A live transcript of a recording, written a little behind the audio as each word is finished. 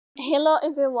Hello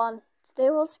everyone, today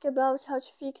we'll talk about how to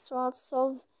fix or how to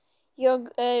solve your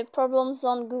problems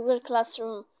on Google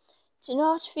Classroom. To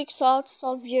know how to fix or how to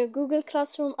solve your Google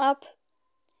Classroom app,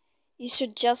 you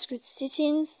should just go to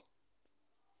settings.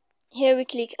 Here we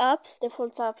click apps,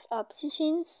 default apps, app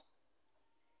settings.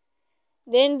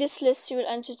 Then this list you will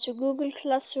enter to Google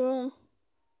Classroom.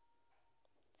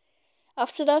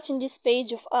 After that, in this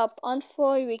page of app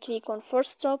info, you will click on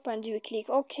force stop and you will click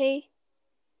OK.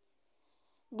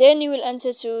 Then you will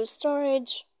enter to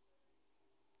storage.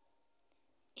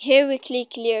 Here we click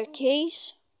clear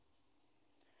cache.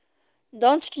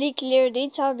 Don't click clear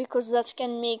data because that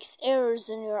can make errors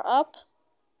in your app.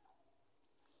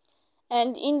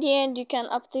 And in the end, you can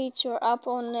update your app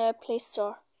on Play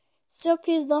Store. So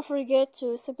please don't forget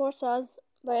to support us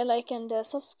by like and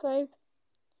subscribe.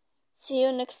 See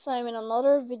you next time in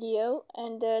another video,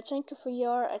 and thank you for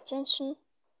your attention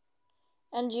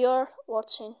and your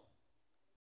watching.